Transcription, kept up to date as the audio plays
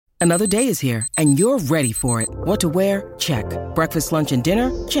Another day is here, and you're ready for it. What to wear? Check. Breakfast, lunch, and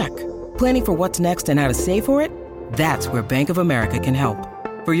dinner? Check. Planning for what's next and how to save for it? That's where Bank of America can help.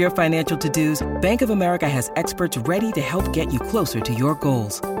 For your financial to-dos, Bank of America has experts ready to help get you closer to your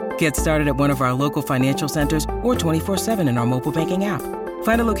goals. Get started at one of our local financial centers or 24/7 in our mobile banking app.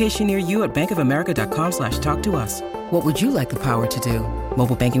 Find a location near you at bankofamerica.com/talktous. What would you like the power to do?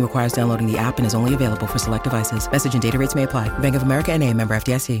 Mobile banking requires downloading the app and is only available for select devices. Message and data rates may apply. Bank of America N.A., member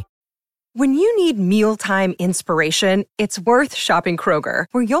FDIC. When you need mealtime inspiration, it's worth shopping Kroger,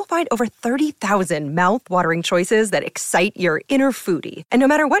 where you'll find over 30,000 mouth-watering choices that excite your inner foodie. And no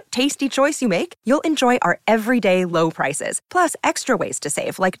matter what tasty choice you make, you'll enjoy our everyday low prices, plus extra ways to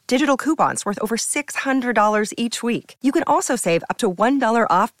save, like digital coupons worth over $600 each week. You can also save up to $1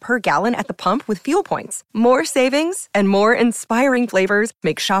 off per gallon at the pump with fuel points. More savings and more inspiring flavors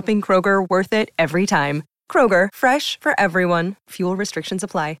make shopping Kroger worth it every time. Kroger, fresh for everyone. Fuel restrictions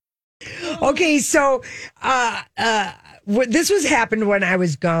apply. Okay, so this was happened when I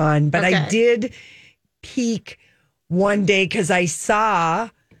was gone, but I did peek one day because I saw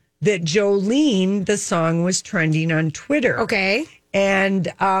that Jolene, the song, was trending on Twitter. Okay.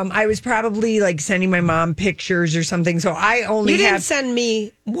 And I was probably like sending my mom pictures or something. So I only You didn't send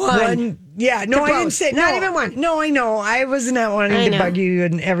me one. Yeah, no, I didn't say Not even one. No, I know. I was not wanting to bug you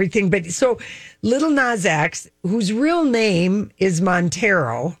and everything. But so Little Nas X, whose real name is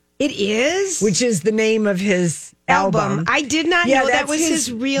Montero. It is? Which is the name of his album. I did not know that was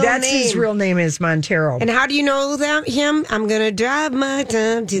his real name. That's his real name is Montero. And how do you know him? I'm going to drive my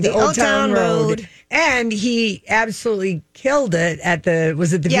time to the Old Town Road. And he absolutely killed it at the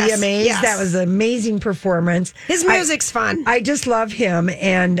VMAs? Yes. That was an amazing performance. His music's fun. I just love him.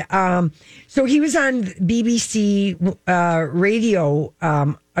 And so he was on BBC radio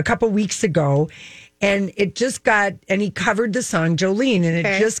a couple weeks ago. And he covered the song Jolene, and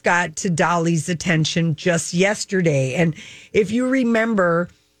it just got to Dolly's attention just yesterday. And if you remember,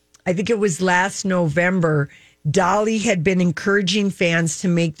 I think it was last November, Dolly had been encouraging fans to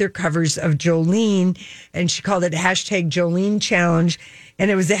make their covers of Jolene, and she called it #Jolene Challenge. And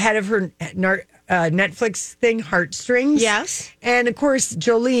it was ahead of her Netflix thing, Heartstrings. Yes. And of course,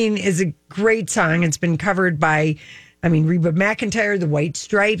 Jolene is a great song. It's been covered by Reba McEntire, the White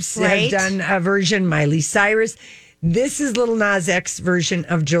Stripes have done a version, Miley Cyrus. This is Little Nas X's version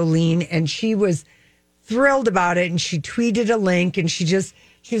of Jolene, and she was thrilled about it, and she tweeted a link, and she was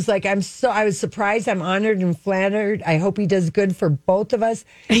like, I was surprised, I'm honored and flattered. I hope he does good for both of us.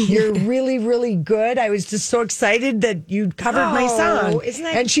 You're really, really good. I was just so excited that you covered my song. Isn't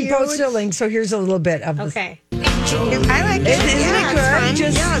that And she cute? posted a link, so here's a little bit of this. Okay. I like it. Isn't it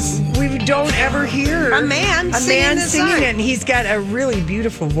good? We don't ever hear a man singing it, and he's got a really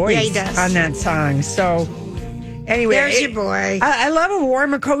beautiful voice on that song. So, anyway, there's your boy. I love a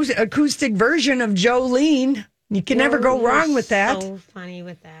warm acoustic version of Jolene. You can never go wrong with that. So funny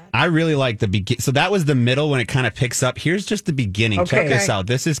with that. I really like the beginning. So that was the middle when it kind of picks up. Here's just the beginning. Okay. Check this out.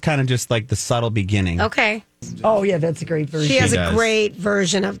 This is kind of just like the subtle beginning. Okay. Oh, yeah, that's a great version. She has a great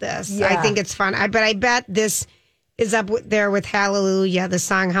version of this. Yeah. I think it's fun. But I bet this is up there with Hallelujah, the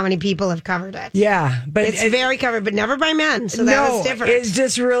song. How many people have covered it? Yeah, but it's very covered, but never by men. So that was different. It's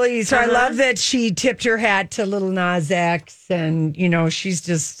just really. So I love that she tipped her hat to Little Nas X, and she's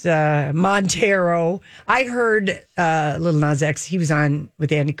just Montero. I heard Little Nas X. He was on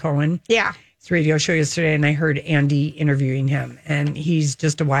with Andy Cohen. Yeah, his radio show yesterday, and I heard Andy interviewing him, and he's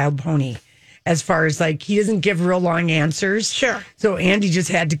just a wild pony. As far as he doesn't give real long answers. Sure. So Andy just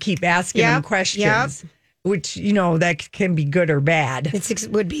had to keep asking him questions. Yep. Which, that can be good or bad. It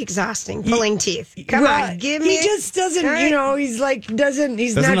would be exhausting. Pulling teeth. Come on, give me. He just doesn't, he's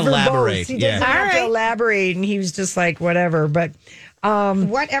doesn't not elaborate. verbose. He doesn't have to elaborate. And he was just like, whatever. But,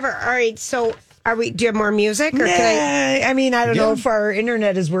 whatever. All right. So, do you have more music? Or I don't know if our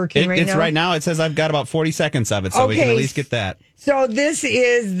internet is working right now. It's right now. It says I've got about 40 seconds of it, so we can at least get that. So this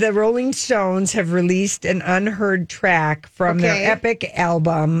is the Rolling Stones have released an unheard track from their epic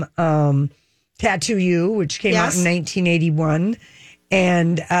album, Tattoo You, which came out in 1981.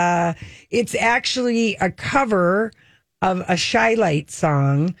 And it's actually a cover of a Shy Light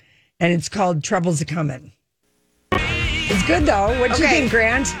song, and it's called Trouble's A-Comin'. It's good, though. What do you think,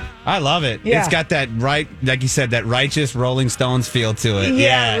 Grant? I love it. Yeah. It's got that like you said, that righteous Rolling Stones feel to it.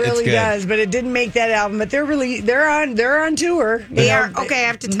 Yeah, it really it's good. does. But it didn't make that album. But they're on tour. They are. Okay, I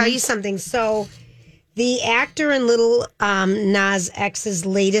have to tell you something. So the actor in Little Nas X's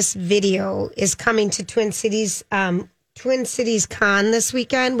latest video is coming to Twin Cities Con this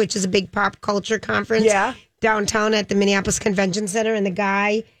weekend, which is a big pop culture conference downtown at the Minneapolis Convention Center. And the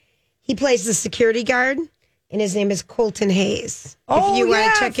guy, he plays the security guard. and his name is Colton Hayes. Oh, if you want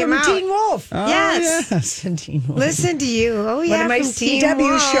yeah, to check him from out. Teen Wolf. Yes. From Teen Wolf. Listen to you. Oh, yeah. One of my from Teen CW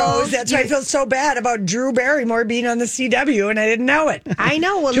Wolf. shows. That's why I feel so bad about Drew Barrymore being on the CW, and I didn't know it. I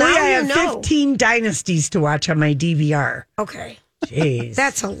know. Well, Julia, now I you have know. 15 dynasties to watch on my DVR. Okay. Jeez.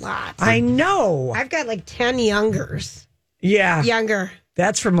 That's a lot. I know. I've got like 10 youngers. Yeah. Younger.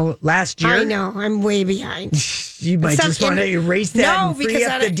 That's from last year. I know. I'm way behind. You might just want to erase that and free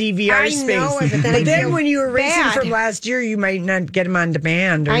up the DVR space. Know it, but then when you erase bad. them from last year, you might not get them on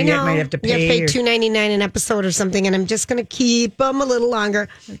demand, or I know. you might have to pay. You have to pay $2.99 an episode or something, and I'm just going to keep them a little longer.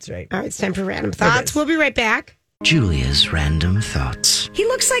 That's right. All right, it's time for Random Thoughts. We'll be right back. Julia's Random Thoughts. He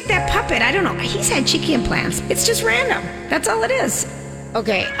looks like that puppet. I don't know. He's had cheeky implants. It's just random. That's all it is.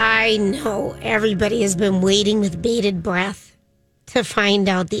 Okay, I know everybody has been waiting with bated breath to find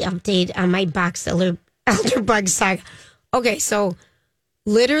out the update on my box elderbug saga. Okay, so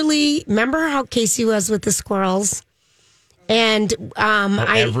literally, remember how Casey was with the squirrels? And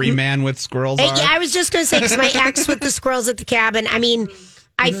every man with squirrels are? I was just going to say, because my ex with the squirrels at the cabin, I mean,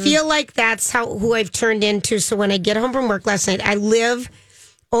 I feel like that's who I've turned into. So when I get home from work last night, I live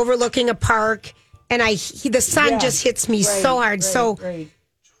overlooking a park, and the sun just hits me so hard.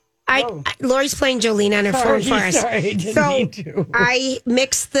 Lori's playing Jolene on her phone for us. Sorry, I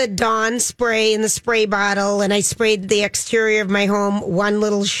mixed the Dawn spray in the spray bottle, and I sprayed the exterior of my home one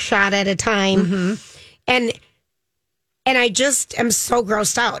little shot at a time. And I just am so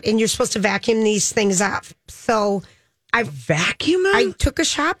grossed out. And you're supposed to vacuum these things up. So I vacuum them? I took a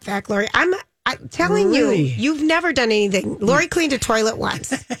shop vac, Lori. I'm telling you, you've never done anything. Lori cleaned a toilet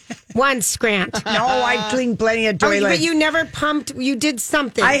once. Once, Grant. No, I cleaned plenty of toilets. But you never pumped. You did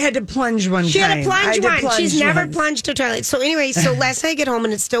something. I had to plunge one time. She had to plunge one. She's never once. plunged a toilet. So anyway, last night I get home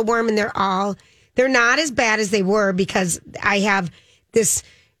and it's still warm, and they're not as bad as they were because I have this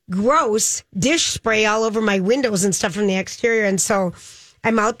gross dish spray all over my windows and stuff from the exterior. And so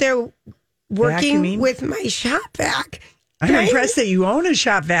I'm out there working with my shop vac. I'm impressed that you own a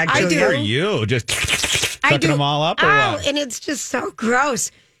shop vac. I do. Who are you? Just sucking them all up or what? And it's just so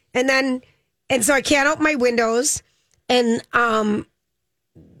gross. And so I can't open my windows. And, I'm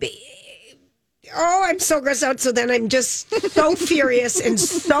so grossed out. So then I'm just so furious and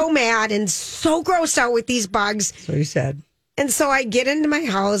so mad and so grossed out with these bugs. So you said. And so I get into my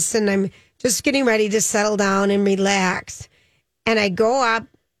house and I'm just getting ready to settle down and relax. And I go up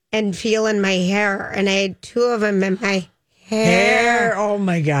and feel in my hair. And I had two of them in my hair. Oh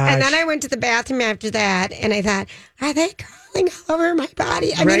my gosh. And then I went to the bathroom after that and I thought, are they crawling all over my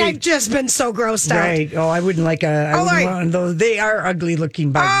body? I mean, I've just been so grossed out. Right. Oh, I wouldn't like one of those. They are ugly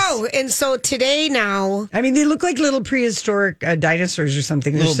looking bugs. Oh, and so today now. I mean, they look like little prehistoric dinosaurs or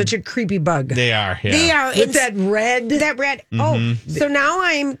something. They're such a creepy bug. They are. Yeah. They are. With that red. Oh, so now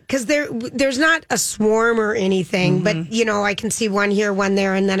because there's not a swarm or anything, but I can see one here, one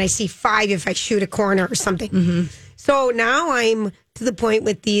there, and then I see 5 if I shoot a corner or something. So now I'm to the point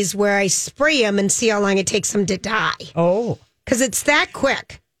with these where I spray them and see how long it takes them to die. Oh. Because it's that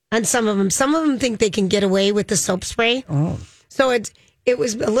quick on some of them. Some of them think they can get away with the soap spray. Oh. So it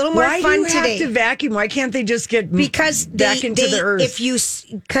was a little more fun today. Why do you have to vacuum? Why can't they just get back into the earth? If you step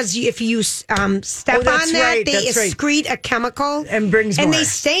on that, they excrete a chemical and brings more. And they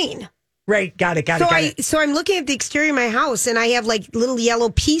stain. Right. Got it. So I'm looking at the exterior of my house and I have like little yellow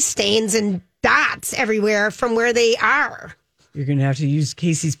pea stains and dots everywhere from where they are. You're going to have to use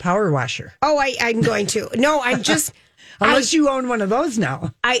Casey's power washer. Oh, I'm going to. No, I'm just... Unless you own one of those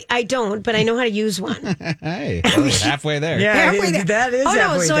now. I don't, but I know how to use one. Hey, we're halfway there. Yeah, halfway there. That is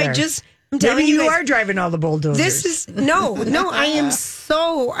halfway there. I'm telling you guys, are driving all the bulldozers. This is... No, I am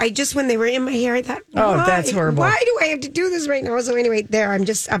so... when they were in my hair, I thought, that's horrible. Why do I have to do this right now? So anyway, I'm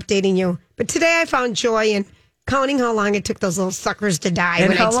just updating you. But today I found joy in counting how long it took those little suckers to die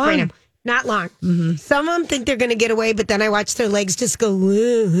when I sprayed them. Not long. Some of them think they're going to get away, but then I watch their legs just go,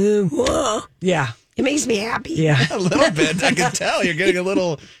 whoa, whoa. Yeah. It makes me happy. Yeah. A little bit. I can tell you're getting a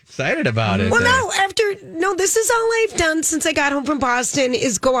little excited about it. Well, this is all I've done since I got home from Boston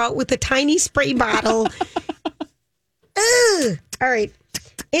is go out with a tiny spray bottle. All right.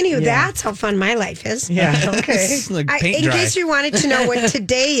 Anyway, that's how fun my life is. Yeah, okay. Like paint dry. In case you wanted to know what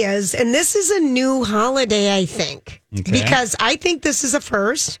today is, and this is a new holiday, I think, because I think this is a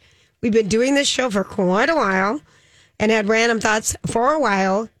first. We've been doing this show for quite a while and had Random Thoughts for a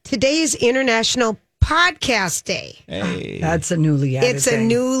while. Today is International Podcast Day. Hey. That's a newly added It's a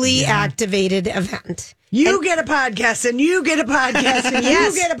newly activated event. You get a podcast, and you get a podcast, and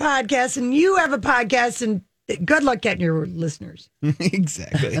you get a podcast, and you have a podcast, and good luck getting your listeners.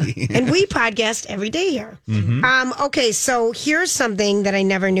 Exactly. And we podcast every day here. Okay, so here's something that I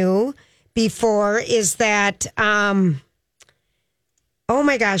never knew. before is that, oh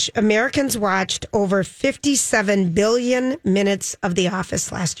my gosh, Americans watched over 57 billion minutes of The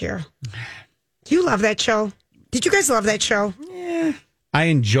Office last year. Do you love that show? Did you guys love that show? Yeah. I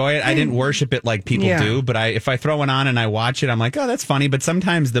enjoy it. I didn't worship it like people do, but if I throw one on and I watch it, I'm like, oh, that's funny. But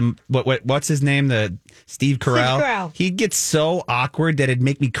sometimes what's his name? The Steve Carell. He gets so awkward that it'd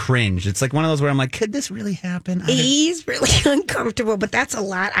make me cringe. It's like one of those where I'm like, could this really happen? He's really uncomfortable, but that's a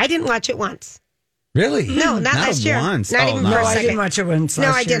lot. I didn't watch it once. Really? No, not last year. Once. Not even for a No, I second. didn't watch it once No,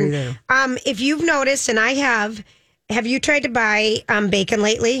 last I year didn't. either. If you've noticed, and I have you tried to buy bacon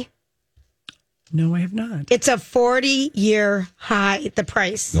lately? No, I have not. It's a 40-year high, the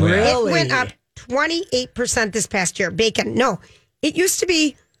price. Oh, yeah. It went up 28% this past year. Bacon. No, it used to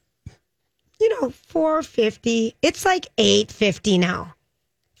be, $4.50. It's like $8.50 now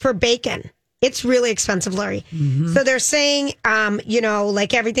for bacon. It's really expensive, Lori. Mm-hmm. So they're saying,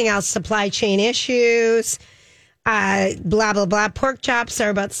 like everything else, supply chain issues, blah, blah, blah. Pork chops are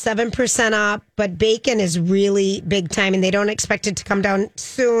about 7% up, but bacon is really big time, and they don't expect it to come down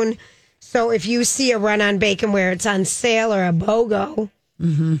soon. So if you see a run on bacon where it's on sale or a BOGO,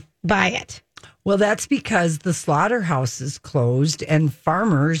 buy it. Well, that's because the slaughterhouses closed and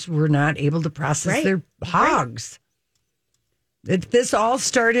farmers were not able to process their hogs. This all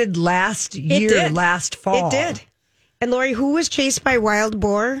started last year, last fall. It did. And Lori, who was chased by wild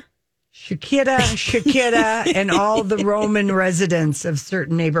boar? Shakira, and all the Roman residents of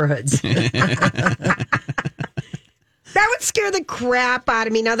certain neighborhoods. That would scare the crap out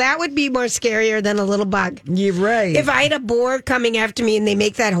of me. Now, that would be more scarier than a little bug. You're right. If I had a boar coming after me and they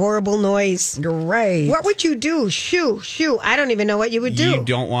make that horrible noise, You're right. what would you do? Shoo. I don't even know what you would do. You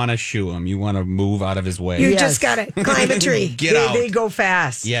don't want to shoo him. You want to move out of his way. You Yes. just got to climb a tree. Get out. They go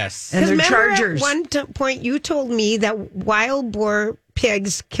fast. Yes. And they're Remember chargers. at one point you told me that wild boar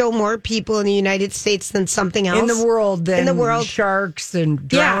pigs kill more people in the United States than something else in the world than In the world. sharks and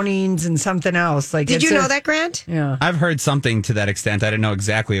drownings and something else. Like, Did you know that, Grant? Yeah. I've heard something to that extent. I didn't know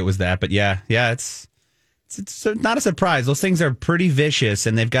exactly it was that, but yeah, it's not a surprise. Those things are pretty vicious,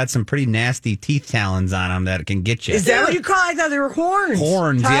 and they've got some pretty nasty teeth talons on them that can get you. Is that what you call it? I thought they were horns.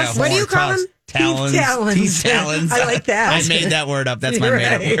 Horns? Tusks? Yeah. What do you call them? Talons. Teeth talons. Teeth talons. I like that. I made that word up. That's my You're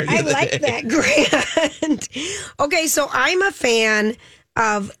made-up right. word. I like that, Grant. Okay, so I'm a fan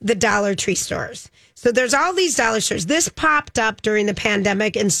of the Dollar Tree stores. So there's all these dollar stores. This popped up during the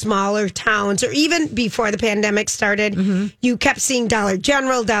pandemic in smaller towns, or even before the pandemic started. Mm-hmm. You kept seeing Dollar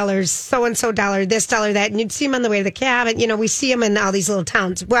General, dollars so-and-so, dollar this, dollar that, and you'd see them on the way to the cabin. We see them in all these little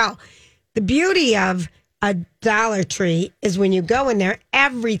towns. Well, the beauty of a Dollar Tree is when you go in there,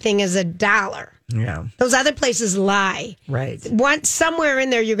 everything is $1. Yeah. Those other places lie. Right. Somewhere in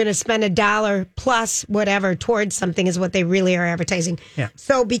there, you're going to spend $1 plus whatever towards something is what they really are advertising. Yeah.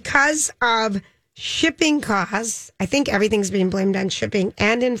 So because of shipping costs, I think everything's being blamed on shipping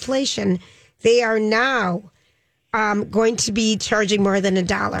and inflation. They are now going to be charging more than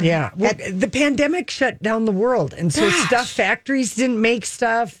 $1. Yeah. Well, the pandemic shut down the world. And so factories didn't make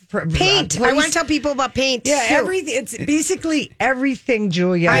stuff. Paint. I want to tell people about paint. Yeah, too. everything. It's basically everything,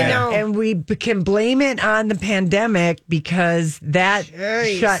 Julia. I know. And we can blame it on the pandemic because that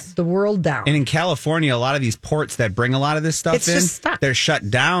shut the world down. And in California, a lot of these ports that bring a lot of this stuff It's just stuck. they're shut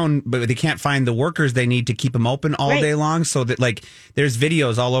down, but they can't find the workers they need to keep them open all day long. So that, there's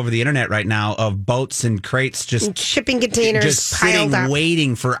videos all over the internet right now of boats and crates just shipping containers just piled sitting, up.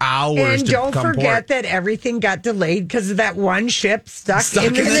 waiting for hours And to don't come forget port. that everything got delayed because of that one ship stuck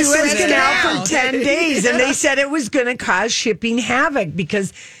in the in the Suez Suez Canal Canal. for 10 days. And they said it was going to cause shipping havoc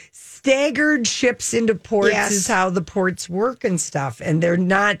because staggered ships into ports is how the ports work and stuff. And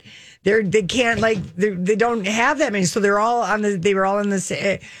they can't they don't have that many. So they were all on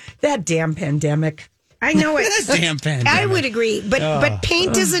that damn pandemic. I know it. Damn pandemic. I would agree. But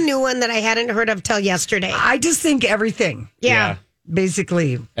paint is a new one that I hadn't heard of till yesterday. I just think everything. Yeah.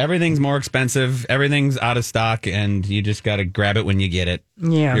 Basically. Everything's more expensive. Everything's out of stock, and you just got to grab it when you get it.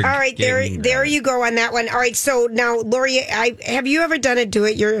 Yeah. You're All right, there you go on that one. All right, so now, Lori, have you ever done a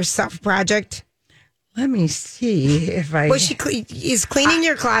do-it-yourself project? Let me see if I... Well, she is cleaning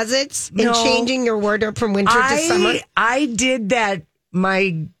your closets and No. changing your wardrobe from winter to summer. I did that,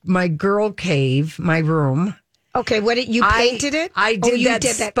 my girl cave, my room. Okay, you painted it? I did you that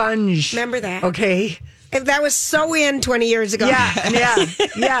sponge. Remember that? Okay. And that was so in 20 years ago. Yeah.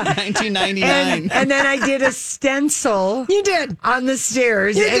 1999. And then I did a stencil. You did. On the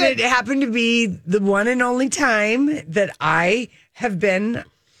stairs. You and did. it happened to be the one and only time that I have been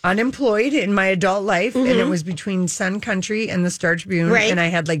unemployed in my adult life. And it was between Sun Country and the Star Tribune. Right. And I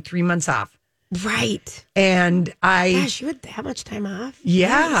had 3 months off. Right. And Gosh, you had that much time off? Yeah,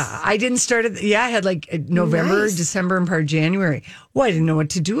 Nice. I didn't start at, I had like November, Nice. December, and part of January. Well, I didn't know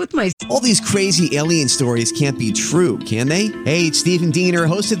what to do with myself. All these crazy alien stories can't be true, can they? Hey, it's Stephen Diener,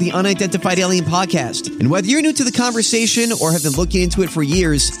 host of the Unidentified Alien Podcast. And whether you're new to the conversation or have been looking into it for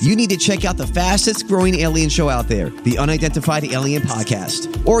years, you need to check out the fastest growing alien show out there, the Unidentified Alien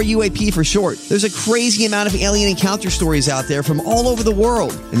Podcast, or UAP for short. There's a crazy amount of alien encounter stories out there from all over the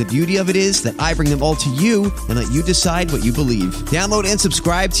world. And the beauty of it is that I bring them all to you and let you decide what you believe. Download and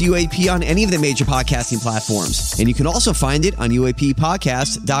subscribe to UAP on any of the major podcasting platforms. And you can also find it on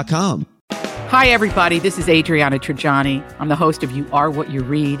UAPpodcast.com. Hi, everybody. This is Adriana Trajani. I'm the host of You Are What You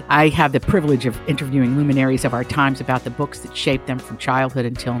Read. I have the privilege of interviewing luminaries of our times about the books that shaped them from childhood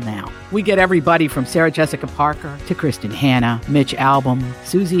until now. We get everybody from Sarah Jessica Parker to Kristen Hanna, Mitch Albom,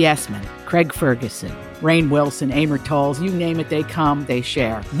 Susie Essman, Craig Ferguson, Rainn Wilson, Amor Tolls, you name it, they come, they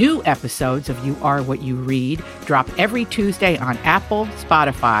share. New episodes of You Are What You Read drop every Tuesday on Apple,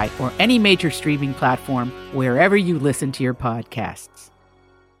 Spotify, or any major streaming platform wherever you listen to your podcasts.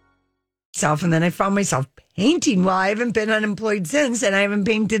 And then I found myself painting. Well, I haven't been unemployed since, and I haven't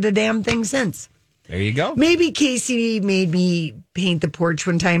painted a damn thing since. There you go. Maybe Casey made me paint the porch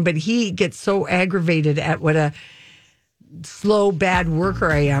one time, but he gets so aggravated at what a slow, bad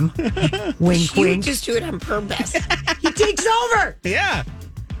worker I am. Wink, You wink. just do it on purpose. He takes over. Yeah.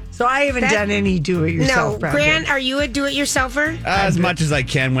 So I haven't done any do-it-yourself No, projects. Grant, are you a do-it-yourselfer? As much as I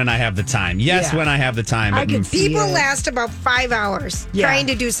can when I have the time. Yes, Yeah. when I have the time. I could see People it. last about 5 hours Yeah. trying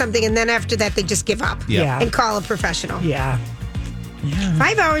to do something, and then after that, they just give up Yeah. and call a professional. Yeah.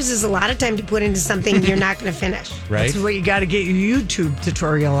 5 hours is a lot of time to put into something you're not going to finish. Right? That's what you got to get your YouTube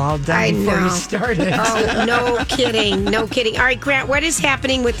tutorial all done before you start it. Oh, no kidding. No kidding. All right, Grant, what is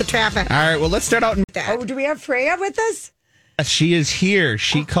happening with the traffic? All right, well, let's start out. Oh, do we have Freya with us? She is here.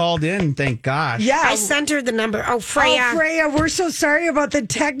 She called in, thank gosh. Yeah. I sent her the number. Oh, Freya. Oh, Freya, we're so sorry about the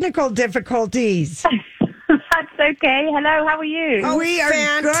technical difficulties. That's okay. Hello, how are you? Oh, we are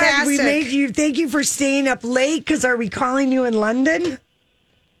fantastic. good. We made you. Thank you for staying up late. Because are we calling you in London?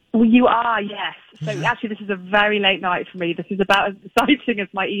 Well, you are, yes. So actually, this is a very late night for me. This is about as exciting as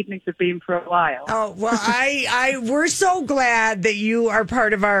my evenings have been for a while. Oh well, we're so glad that you are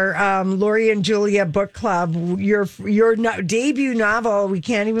part of our Lori and Julia book club. Your debut novel, we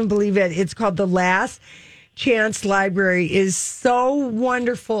can't even believe it. It's called The Last Chance Library. Is so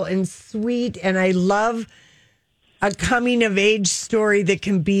wonderful and sweet, and I love a coming of age story that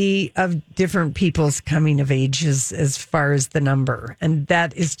can be of different people's coming of ages as far as the number. And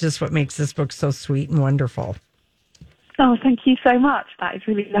that is just what makes this book so sweet and wonderful. Oh, thank you so much. That is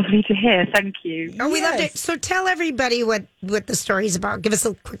really lovely to hear. Thank you. Oh, we loved it. So tell everybody what the story's about. Give us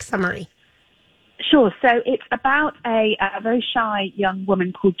a quick summary. Sure. So it's about a very shy young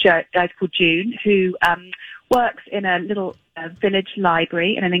woman called June who works in a little village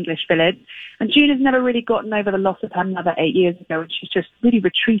library in an English village. And June has never really gotten over the loss of her mother 8 years ago, and she's just really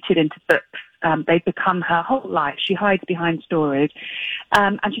retreated into books. They've become her whole life. She hides behind stories.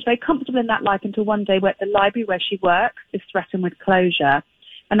 And she's very comfortable in that life until one day where the library where she works is threatened with closure.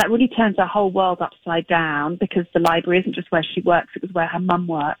 And that really turns her whole world upside down because the library isn't just where she works, it was where her mum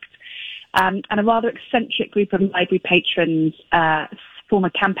worked. And a rather eccentric group of library patrons form a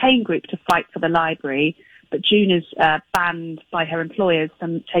campaign group to fight for the library, but June is banned by her employers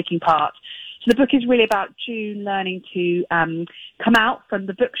from taking part. So the book is really about June learning to come out from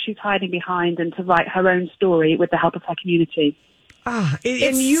the book she's hiding behind and to write her own story with the help of her community. And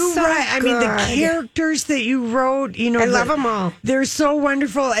It's you so write, I mean, the good. characters that you wrote, I love them all. They're so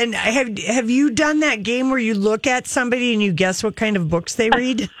wonderful. And have you done that game where you look at somebody and you guess what kind of books they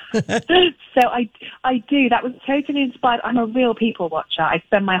read? So I do. That was totally inspired. I'm a real people watcher. I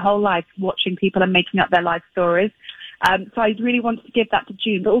spend my whole life watching people and making up their life stories. So I really wanted to give that to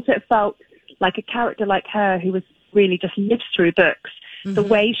June, but also it felt like a character like her who was really just lived through books. Mm-hmm. The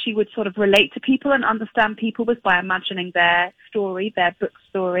way she would sort of relate to people and understand people was by imagining their story, their book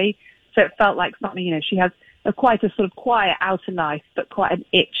story. So it felt like something, she has quite a sort of quiet outer life, but quite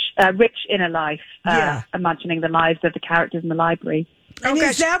an rich inner life, imagining the lives of the characters in the library. And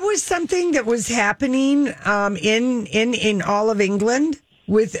that was something that was happening in all of England?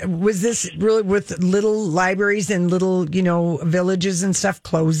 Was this really with little libraries and little, villages and stuff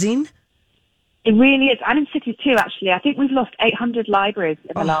closing? It really is. I'm in cities too, actually. I think we've lost 800 libraries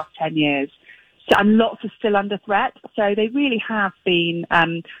in the last 10 years. So, and lots are still under threat. So they really have been,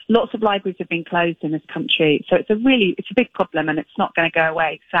 lots of libraries have been closed in this country. So it's a big problem and it's not going to go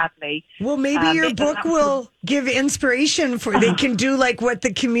away, sadly. Well, maybe your book will give inspiration for, they can do like what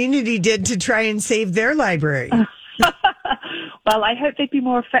the community did to try and save their library. Well, I hope they'd be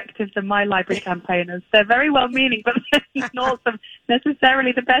more effective than my library campaigners. They're very well-meaning, but they're not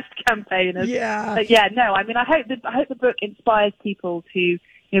necessarily the best campaigners. Yeah. But yeah, no, I mean, I hope the book inspires people to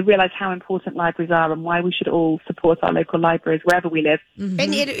realize how important libraries are and why we should all support our local libraries wherever we live. Mm-hmm.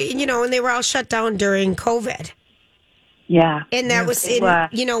 And and they were all shut down during COVID. Yeah. And that was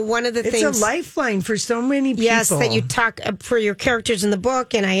one of the things. It's a lifeline for so many people. Yes, that you talk for your characters in the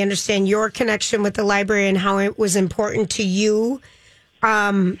book, and I understand your connection with the library and how it was important to you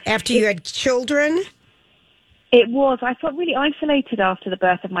after you had children. It was. I felt really isolated after the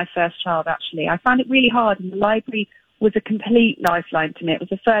birth of my first child, actually. I found it really hard, and the library was a complete lifeline to me. It was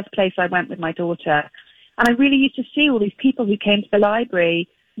the first place I went with my daughter. And I really used to see all these people who came to the library,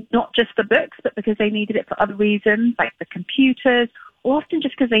 not just for books, but because they needed it for other reasons, like the computers, or often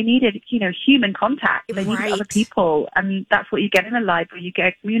just because they needed, human contact. They needed other people. And that's what you get in a library. You get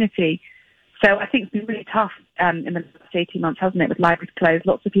a community. So I think it's been really tough in the last 18 months, hasn't it, with libraries closed?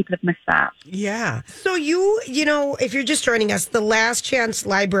 Lots of people have missed that. Yeah. So if you're just joining us, The Last Chance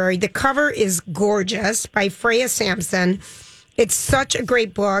Library, the cover is gorgeous by Freya Sampson. It's such a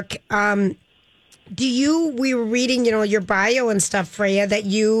great book. We were reading, your bio and stuff, Freya, that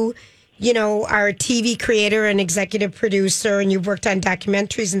you are a TV creator and executive producer, and you've worked on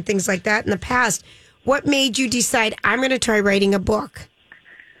documentaries and things like that in the past. What made you decide, I'm going to try writing a book?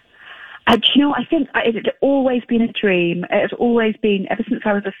 I think it had always been a dream. It has always been, ever since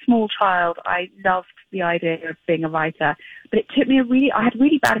I was a small child, I loved the idea of being a writer. But it took me I had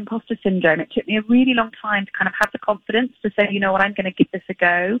really bad imposter syndrome. It took me a really long time to kind of have the confidence to say, I'm going to give this a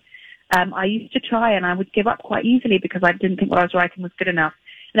go. I used to try and I would give up quite easily because I didn't think what I was writing was good enough.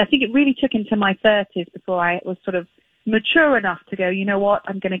 And I think it really took into my 30s before I was sort of mature enough to go,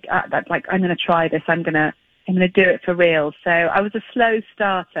 I'm going to try this. I'm going to do it for real. So I was a slow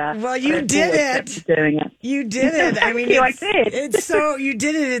starter. Well, you did it. Doing it. You did it. I mean, I did. You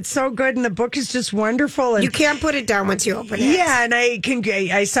did it. It's so good, and the book is just wonderful. And you can't put it down once you open it. Yeah, and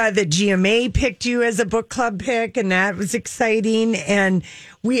I saw that GMA picked you as a book club pick, and that was exciting. And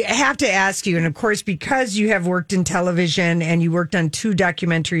we have to ask you, and of course, because you have worked in television and you worked on 2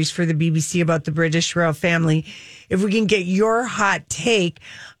 documentaries for the BBC about the British royal family, if we can get your hot take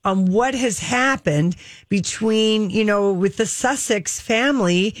on what has happened between, with the Sussex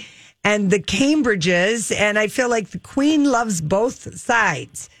family and the Cambridges. And I feel like the Queen loves both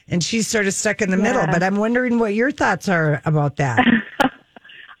sides and she's sort of stuck in the middle. But I'm wondering what your thoughts are about that.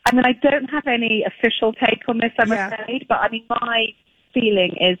 I mean, I don't have any official take on this, I'm afraid. But I mean, my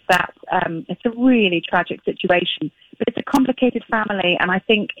feeling is that it's a really tragic situation. But it's a complicated family, and I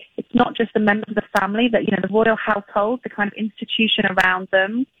think it's not just the members of the family, that, the royal household, the kind of institution around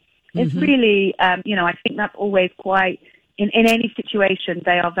them, is really, I think that's always quite, in any situation,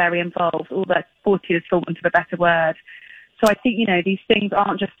 they are very involved, all that fortuitous, for want of a better word. So I think, these things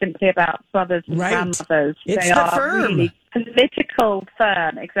aren't just simply about brothers and grandmothers. It's they are firm. Really political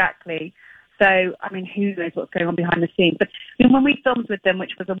firm, exactly. So, I mean, who knows what's going on behind the scenes. But when we filmed with them,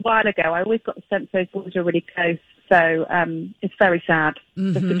 which was a while ago, I always got the sense those boys are really close. So it's very sad,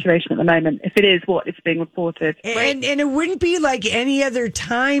 the situation at the moment, if it is what is being reported. And it wouldn't be like any other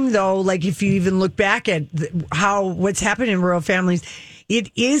time, though, like if you even look back at what's happened in royal families,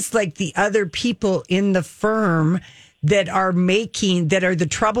 it is like the other people in the firm that are the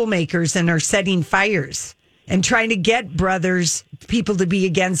troublemakers and are setting fires and trying to get people to be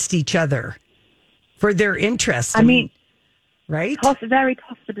against each other for their interests. I mean, right? Very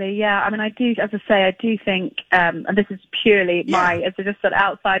possibly, yeah. I mean, I do think, and this is purely as just an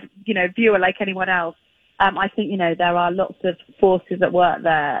outside, viewer like anyone else, I think, there are lots of forces at work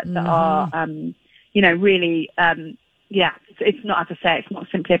there that are, really, it's not, as I say, it's not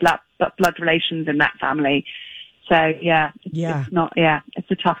simply about blood relations in that family. So, it's not,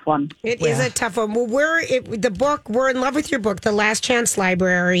 it's a tough one. It is a tough one. Well, we're in love with your book, The Last Chance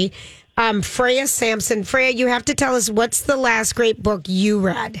Library. Freya Sampson. Freya, you have to tell us, what's the last great book you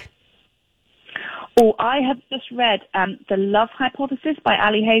read? Oh, I have just read The Love Hypothesis by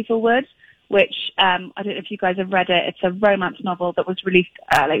Ali Hazelwood, which I don't know if you guys have read it. It's a romance novel that was released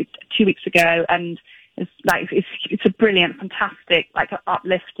 2 weeks ago, and it's a brilliant, fantastic,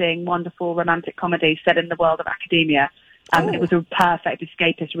 uplifting, wonderful romantic comedy set in the world of academia. It was a perfect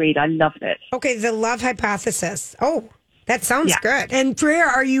escapist read. I loved it. Okay, The Love Hypothesis. Oh, that sounds good. And Freya,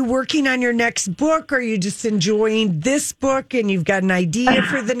 are you working on your next book? Or are you just enjoying this book and you've got an idea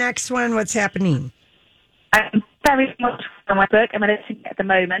for the next one? What's happening? I'm very much on my book. I'm editing it at the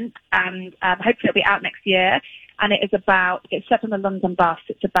moment, and hopefully it'll be out next year. And it's set on a London bus.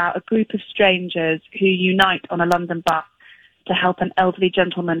 It's about a group of strangers who unite on a London bus to help an elderly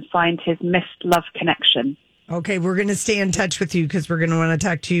gentleman find his missed love connection. Okay, we're going to stay in touch with you because we're going to want to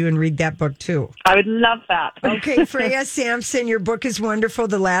talk to you and read that book too. I would love that. Okay, Freya Sampson, your book is wonderful.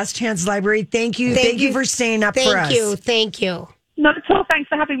 The Last Chance Library. Thank you. Thank you for staying up for us. Thank you. Not at all. Thanks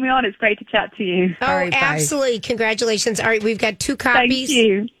for having me on. It's great to chat to you. Oh, right, absolutely. Bye. Congratulations. All right, we've got 2 copies. Thank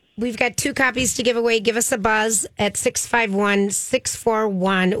you. We've got 2 copies to give away. Give us a buzz at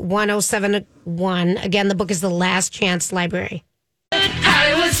 651-641-1071. Again, the book is The Last Chance Library.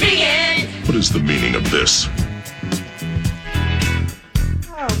 Hollywood speaking. What is the meaning of this?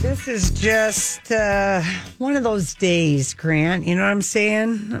 Oh, this is just one of those days, Grant. You know what I'm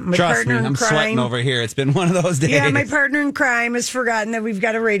saying? My Trust me, I'm sweating over here. It's been one of those days. Yeah, my partner in crime has forgotten that we've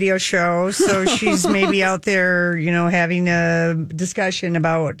got a radio show, so she's maybe out there, having a discussion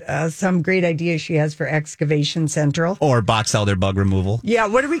about some great idea she has for Excavation Central. Or box elder bug removal. Yeah,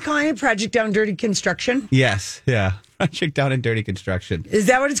 what are we calling it? Project Down Dirty Construction? Yes, yeah. Project Down and Dirty Construction. Is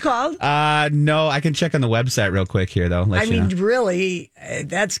that what it's called? No, I can check on the website real quick here, though. Really,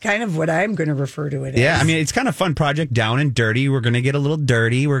 that's kind of what I'm going to refer to it as. Yeah, I mean, it's kind of fun. Project Down and Dirty. We're going to get a little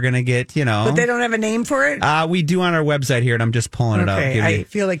dirty. We're going to get, But they don't have a name for it? We do on our website here, and I'm just pulling it up. I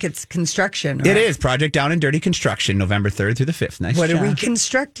feel like it's construction. Right? It is. Project Down and Dirty Construction, November 3rd through the 5th. Nice What job. are we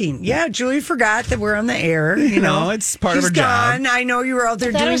constructing? Yeah, Julie forgot that we're on the air. It's part of her job. I know you were out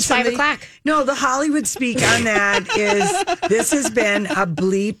there doing something. 5 o'clock. No, the Hollywood speak on that is this has been a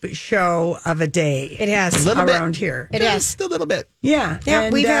bleep show of a day. It has. Around here. It has. Just a little bit. Yeah. Yeah,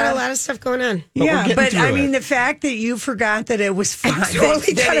 we've had a lot of stuff going on. But I mean, the fact that you forgot that it was 5. I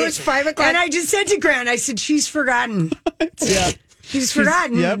totally thought it was 5 o'clock. And I just said to Grant, I said, she's forgotten. Yeah. She's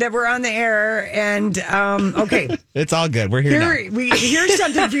forgotten that we're on the air, and okay. It's all good. We're here now. Here's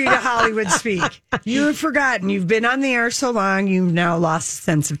something for you to Hollywood speak. You have forgotten. You've been on the air so long, you've now lost a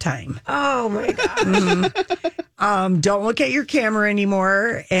sense of time. Oh, my God. Don't look at your camera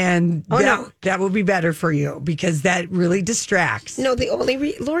anymore, and that will be better for you, because that really distracts. No, the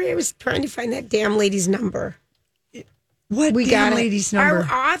only Lori, I was trying to find that damn lady's number. What damn lady's number?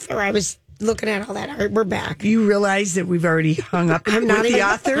 Our author, I was looking at all that art. We're back. You realize that we've already hung up with the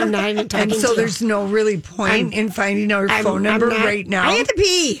author? I'm not even talking and so to there's no really point in finding our phone number right now. I had to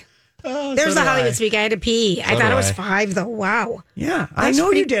pee. There's the Hollywood speak. I had to pee. I thought it was 5, though. Wow. Yeah, I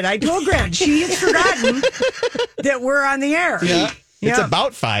know you did. I told Grant. She has forgotten that we're on the air. Yeah. It's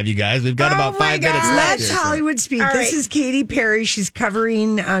about 5, you guys. We've got about 5 minutes left. Let's Hollywood speak. This is Katy Perry. She's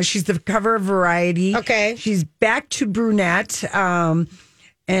covering, she's the cover of Variety. Okay. She's back to brunette.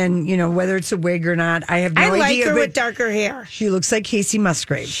 And, whether it's a wig or not, I have no idea. I like her with darker hair. She looks like Casey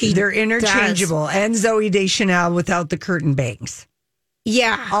Musgrave. They're interchangeable. And Zooey Deschanel without the curtain bangs.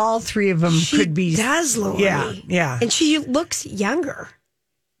 Yeah. All 3 of them could be. She does, Lori. Yeah. And she looks younger.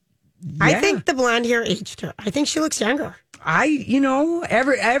 Yeah. I think the blonde hair aged her. I think she looks younger.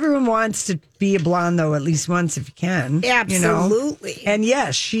 Everyone wants to be a blonde, though, at least once if you can. Absolutely. And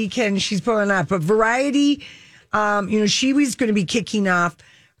yes, she can. She's pulling off. But Variety, she was going to be kicking off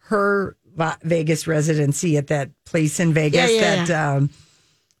her Vegas residency at that place in Vegas,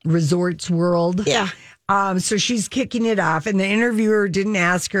 Resorts World. Yeah. So she's kicking it off, and the interviewer didn't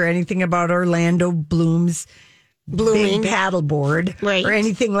ask her anything about Orlando Bloom's big paddleboard or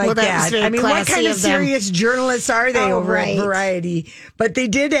anything like that. I mean, what kind of serious journalists are they over at Variety? But they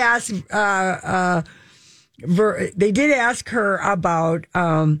did ask. They did ask her about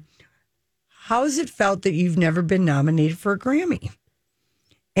how has it felt that you've never been nominated for a Grammy?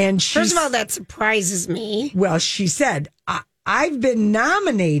 And first of all, that surprises me. Well, she said, I've been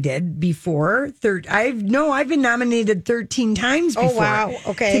nominated before. I've been nominated 13 times before. Oh, wow.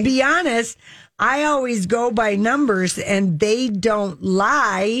 Okay. To be honest, I always go by numbers, and they don't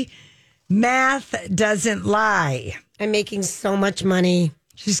lie. Math doesn't lie. I'm making so much money.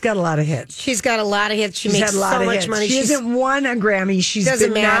 She's got a lot of hits. She's got a lot of hits. She makes so much money. She hasn't won a Grammy. She's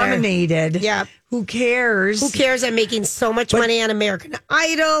been nominated. Yeah. Who cares? Who cares? I'm making so much money on American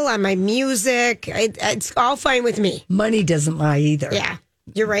Idol, on my music. It's all fine with me. Money doesn't lie either. Yeah.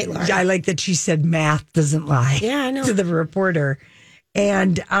 You're right, Laura. I like that she said math doesn't lie. Yeah, I know. To the reporter.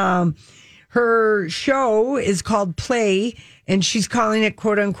 And her show is called Play, and she's calling it,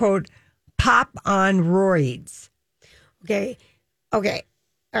 quote unquote, Pop on Roids. Okay. All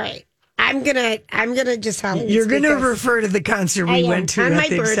right. I'm gonna just tell you. You're gonna refer to the concert we went to on at my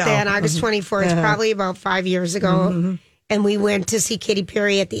the birthday Excel. on August 24th, probably about 5 years ago, and we went to see Katy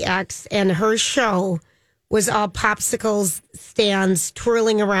Perry at the X, and her show was all popsicles stands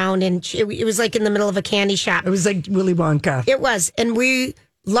twirling around, and it was like in the middle of a candy shop. It was like Willy Wonka. It was, and we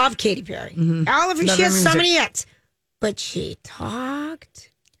love Katy Perry. All of her, she has so many hits, but she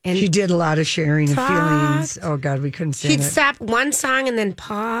talked. And she did a lot of sharing of feelings. Oh, God, we couldn't stand it. She'd stop one song and then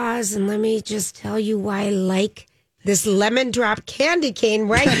pause. And let me just tell you why I like this lemon drop candy cane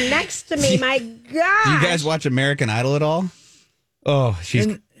right next to me. My God. Do you guys watch American Idol at all? Oh, she's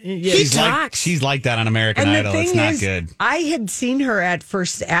like that on American Idol. It's not good. I had seen her at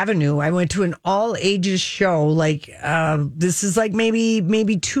First Avenue. I went to an all ages show. Like this is like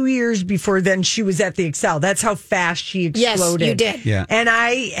maybe 2 years before then. She was at the Excel. That's how fast she exploded. Yes, you did. Yeah. And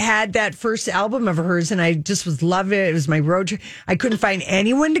I had that first album of hers, and I just was loving it. It was my road trip. I couldn't find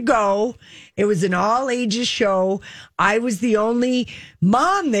anyone to go. It was an all ages show. I was the only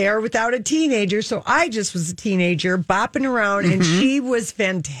mom there without a teenager. So I just was a teenager bopping around, and she was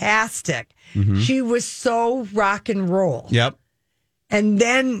fantastic. She was so rock and roll. Yep. And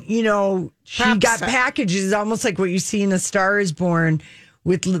then, she got packages, almost like what you see in A Star Is Born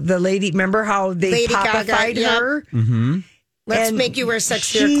with the lady. Remember how they Lady pop-ified Gaga, her? Mm-hmm. Let's make you wear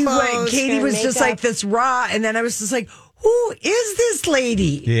sexier clothes. Katie was just like this raw. And then I was just like, who is this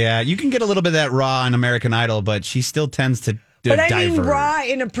lady? Yeah, you can get a little bit of that raw on American Idol, but she still tends to But I mean raw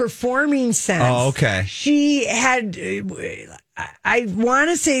in a performing sense. Oh, okay. She had, I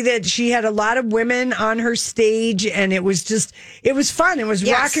want to say that she had a lot of women on her stage, and it was fun. It was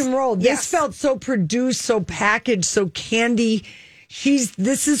rock and roll. This felt so produced, so packaged, so candy.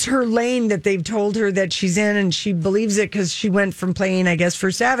 This is her lane that they've told her that she's in, and she believes it because she went from playing, I guess,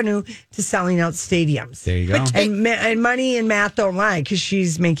 First Avenue to selling out stadiums. There you go. And money and math don't lie because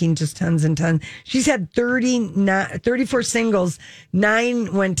she's making just tons and tons. She's had 34 singles.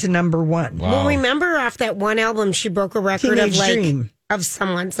 9 went to number 1. Wow. Well, remember off that one album, she broke a record of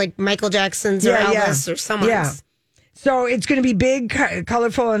someone's, like Michael Jackson's or Elvis or someone's. Yeah. So it's going to be big,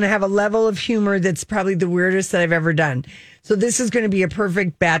 colorful, and have a level of humor that's probably the weirdest that I've ever done. So this is going to be a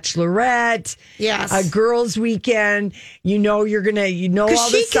perfect bachelorette, a girls' weekend. You're going to, all the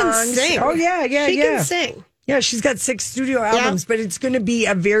songs. She can sing. Oh, yeah. She can sing. Yeah, she's got 6 studio albums, but it's going to be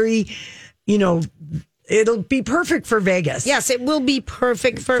a very, it'll be perfect for Vegas. Yes, it will be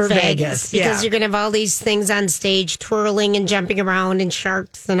perfect for Vegas because you're going to have all these things on stage, twirling and jumping around and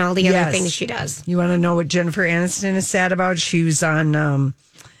sharks and all the other things she does. You want to know what Jennifer Aniston is sad about? She was on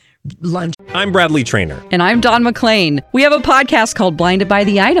Lunch. I'm Bradley Trainer. And I'm Don McClain. We have a podcast called Blinded by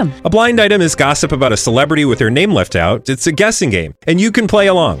the Item. A blind item is gossip about a celebrity with their name left out. It's a guessing game, and you can play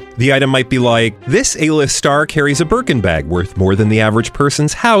along. The item might be like, this A-list star carries a Birkin bag worth more than the average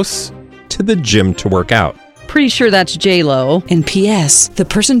person's house to the gym to work out. Pretty sure that's J-Lo. And P.S. the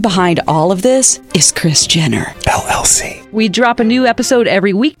person behind all of this is Kris Jenner, LLC. We drop a new episode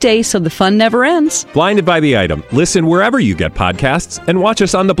every weekday so the fun never ends. Blinded by the Item. Listen wherever you get podcasts and watch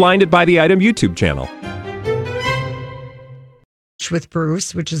us on the Blinded by the Item YouTube channel. With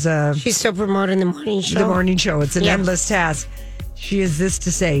Bruce, which is she's still promoting the morning show. The morning show. It's an endless task. She has this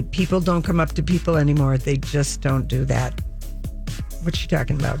to say: people don't come up to people anymore. They just don't do that. What's she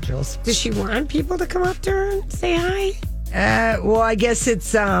talking about, Jules? Does she want people to come up to her and say hi? Well, I guess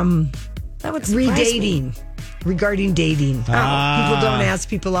it's redating. Regarding dating. People don't ask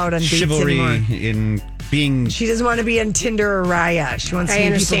people out on dates anymore. In being... She doesn't want to be on Tinder or Raya. She wants to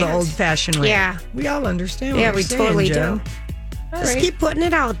meet people the old-fashioned way. Yeah. We all understand what we totally do. All Just keep putting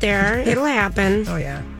it out there. It'll happen. Oh, yeah.